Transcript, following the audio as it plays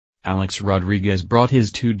Alex Rodriguez brought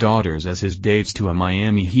his two daughters as his dates to a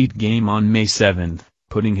Miami Heat game on May 7,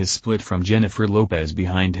 putting his split from Jennifer Lopez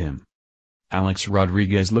behind him. Alex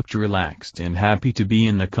Rodriguez looked relaxed and happy to be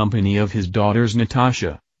in the company of his daughters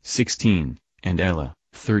Natasha, 16, and Ella,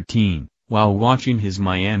 13, while watching his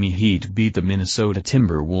Miami Heat beat the Minnesota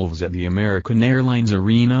Timberwolves at the American Airlines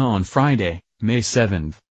Arena on Friday, May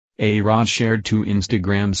 7. A-Rod shared two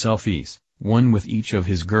Instagram selfies, one with each of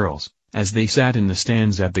his girls, as they sat in the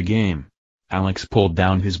stands at the game. Alex pulled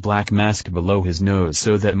down his black mask below his nose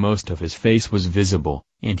so that most of his face was visible,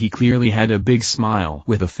 and he clearly had a big smile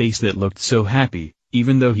with a face that looked so happy,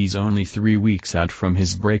 even though he's only 3 weeks out from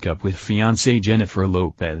his breakup with fiancée Jennifer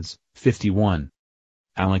Lopez, 51.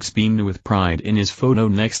 Alex beamed with pride in his photo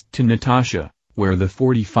next to Natasha, where the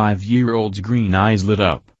 45-year-old's green eyes lit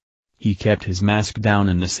up. He kept his mask down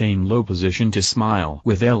in the same low position to smile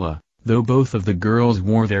with Ella, though both of the girls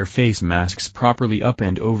wore their face masks properly up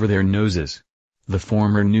and over their noses. The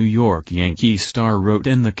former New York Yankees star wrote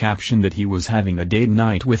in the caption that he was having a date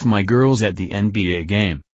night with my girls at the NBA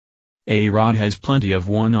game. A-Rod has plenty of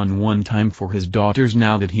one-on-one time for his daughters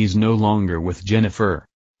now that he's no longer with Jennifer.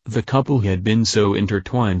 The couple had been so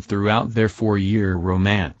intertwined throughout their 4-year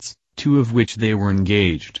romance, 2 of which they were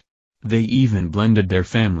engaged. They even blended their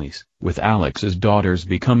families, with Alex's daughters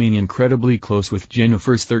becoming incredibly close with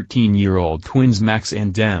Jennifer's 13-year-old twins Max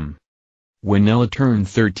and Dem. When Ella turned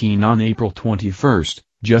 13 on April 21,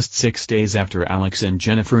 just 6 days after Alex and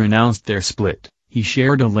Jennifer announced their split, he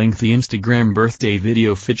shared a lengthy Instagram birthday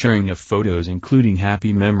video featuring of photos including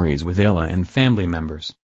happy memories with Ella and family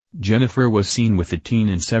members. Jennifer was seen with the teen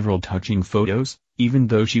in several touching photos, even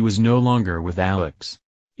though she was no longer with Alex.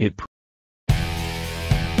 It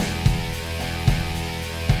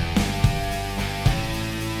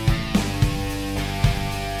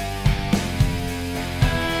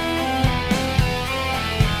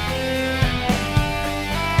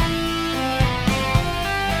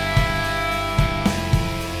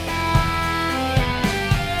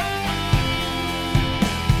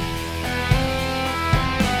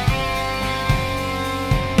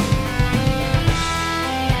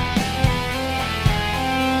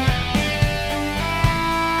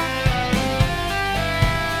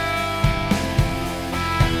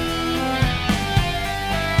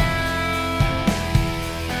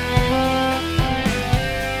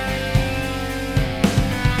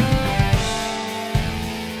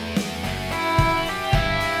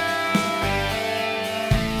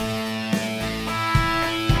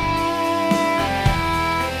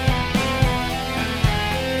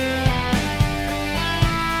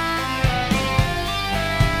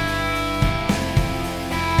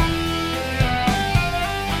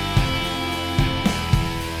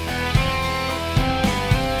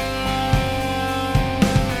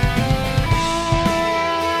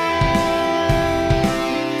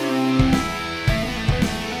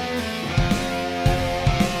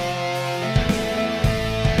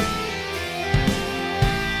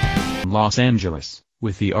Los Angeles,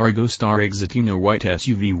 with the Argo star exiting a white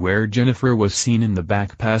SUV where Jennifer was seen in the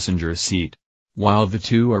back passenger seat. While the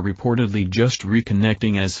two are reportedly just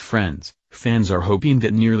reconnecting as friends, fans are hoping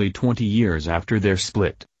that nearly 20 years after their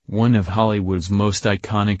split, one of Hollywood's most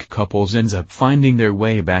iconic couples ends up finding their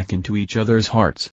way back into each other's hearts.